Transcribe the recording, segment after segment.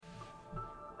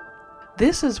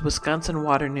This is Wisconsin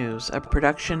Water News, a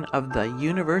production of the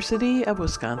University of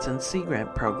Wisconsin Sea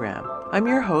Grant Program. I'm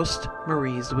your host,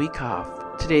 Marie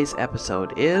Zwiekhoff. Today's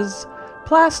episode is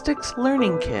Plastics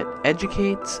Learning Kit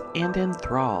Educates and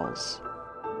Enthralls.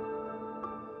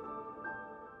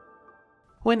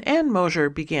 When Ann Mosier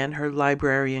began her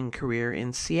librarian career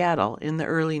in Seattle in the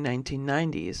early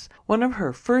 1990s, one of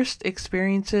her first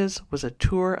experiences was a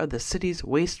tour of the city's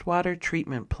wastewater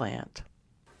treatment plant.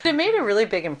 It made a really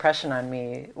big impression on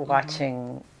me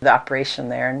watching the operation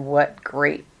there and what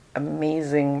great,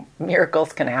 amazing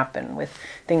miracles can happen with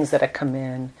things that have come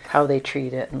in, how they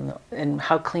treat it, and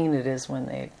how clean it is when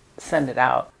they send it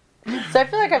out. So I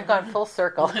feel like I've gone full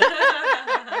circle.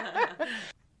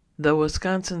 The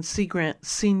Wisconsin Sea Grant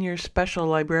Senior Special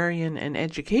Librarian and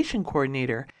Education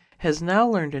Coordinator has now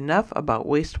learned enough about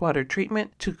wastewater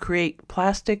treatment to create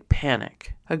Plastic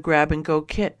Panic, a grab-and-go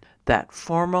kit that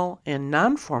formal and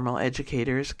non-formal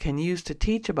educators can use to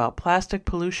teach about plastic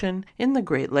pollution in the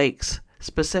Great Lakes,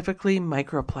 specifically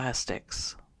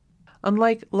microplastics.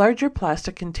 Unlike larger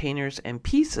plastic containers and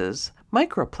pieces,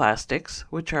 microplastics,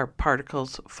 which are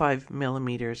particles 5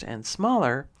 millimeters and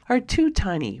smaller, are too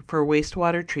tiny for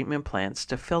wastewater treatment plants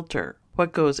to filter.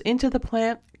 What goes into the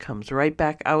plant comes right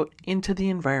back out into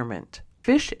the environment.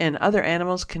 Fish and other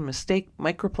animals can mistake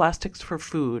microplastics for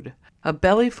food. A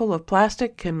belly full of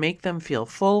plastic can make them feel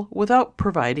full without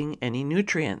providing any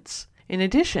nutrients. In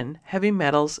addition, heavy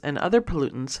metals and other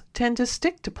pollutants tend to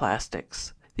stick to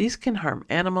plastics. These can harm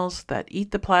animals that eat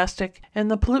the plastic,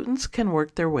 and the pollutants can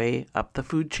work their way up the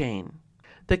food chain.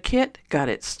 The kit got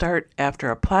its start after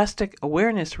a plastic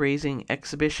awareness-raising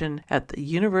exhibition at the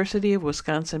University of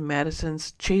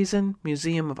Wisconsin-Madison's Chazen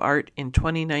Museum of Art in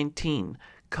 2019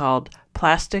 called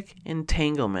Plastic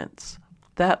Entanglements.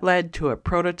 That led to a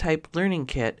prototype learning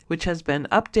kit, which has been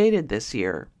updated this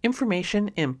year. Information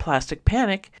in Plastic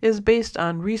Panic is based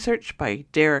on research by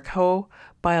Derek Ho,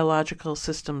 Biological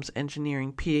Systems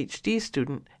Engineering PhD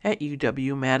student at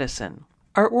UW-Madison.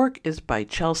 Artwork is by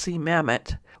Chelsea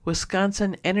Mamet,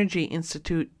 Wisconsin Energy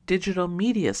Institute Digital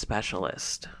Media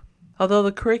Specialist. Although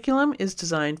the curriculum is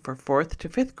designed for 4th to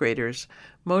 5th graders,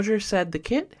 Mosier said the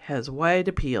kit has wide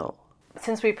appeal.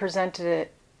 Since we presented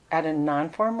it at a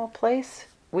non-formal place,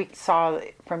 we saw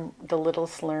from the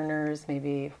littlest learners,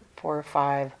 maybe 4 or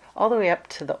 5, all the way up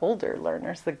to the older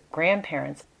learners, the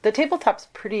grandparents. The tabletop's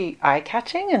pretty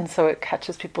eye-catching, and so it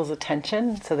catches people's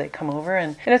attention, so they come over.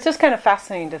 And it's just kind of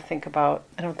fascinating to think about.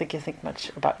 I don't think you think much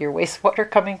about your wastewater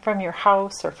coming from your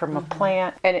house or from a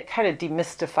plant, and it kind of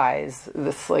demystifies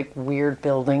this weird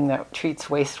building that treats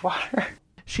wastewater.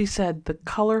 She said the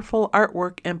colorful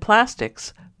artwork and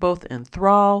plastics both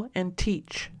enthrall and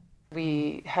teach.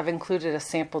 We have included a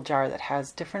sample jar that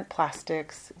has different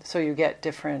plastics, so you get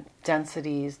different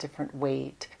densities, different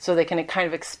weight, so they can kind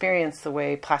of experience the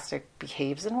way plastic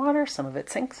behaves in water. Some of it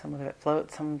sinks, some of it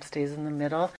floats, some stays in the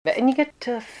middle. And you get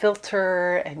to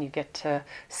filter and you get to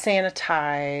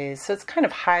sanitize, so it's kind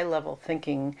of high-level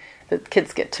thinking that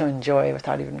kids get to enjoy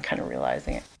without even kind of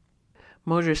realizing it.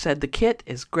 Mosier said the kit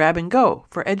is grab and go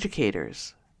for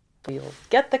educators. You'll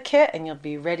get the kit and you'll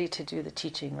be ready to do the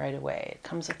teaching right away. It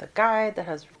comes with a guide that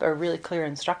has really clear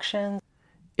instructions.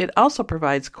 It also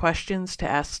provides questions to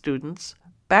ask students,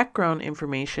 background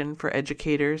information for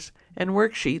educators, and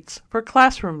worksheets for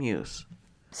classroom use.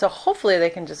 So hopefully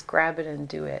they can just grab it and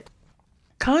do it.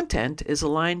 Content is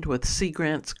aligned with Sea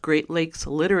Grant's Great Lakes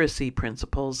literacy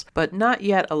principles, but not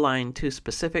yet aligned to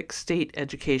specific state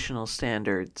educational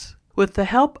standards. With the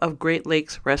help of Great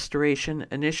Lakes Restoration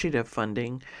Initiative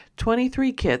funding,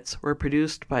 23 kits were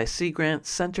produced by Sea Grant's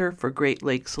Center for Great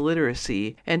Lakes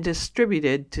Literacy and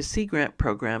distributed to Sea Grant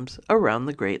programs around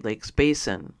the Great Lakes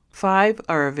Basin. 5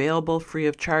 are available free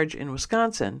of charge in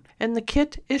Wisconsin, and the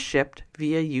kit is shipped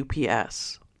via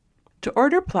UPS. To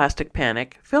order Plastic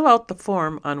Panic, fill out the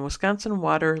form on Wisconsin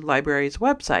Water Library's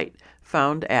website,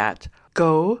 found at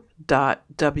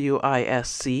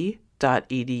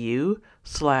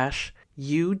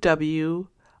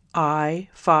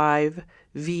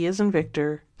go.wisc.edu/UWI5V as in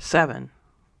Victor 7.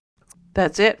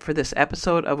 That's it for this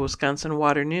episode of Wisconsin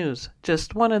Water News,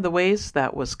 just one of the ways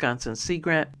that Wisconsin Sea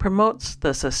Grant promotes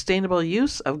the sustainable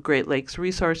use of Great Lakes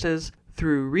resources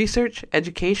through research,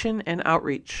 education, and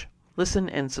outreach. Listen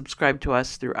and subscribe to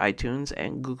us through iTunes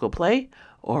and Google Play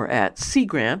or at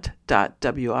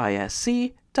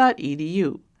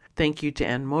seagrant.wisc.edu. Thank you to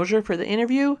Ann Mosier for the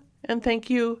interview, and thank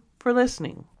you for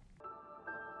listening.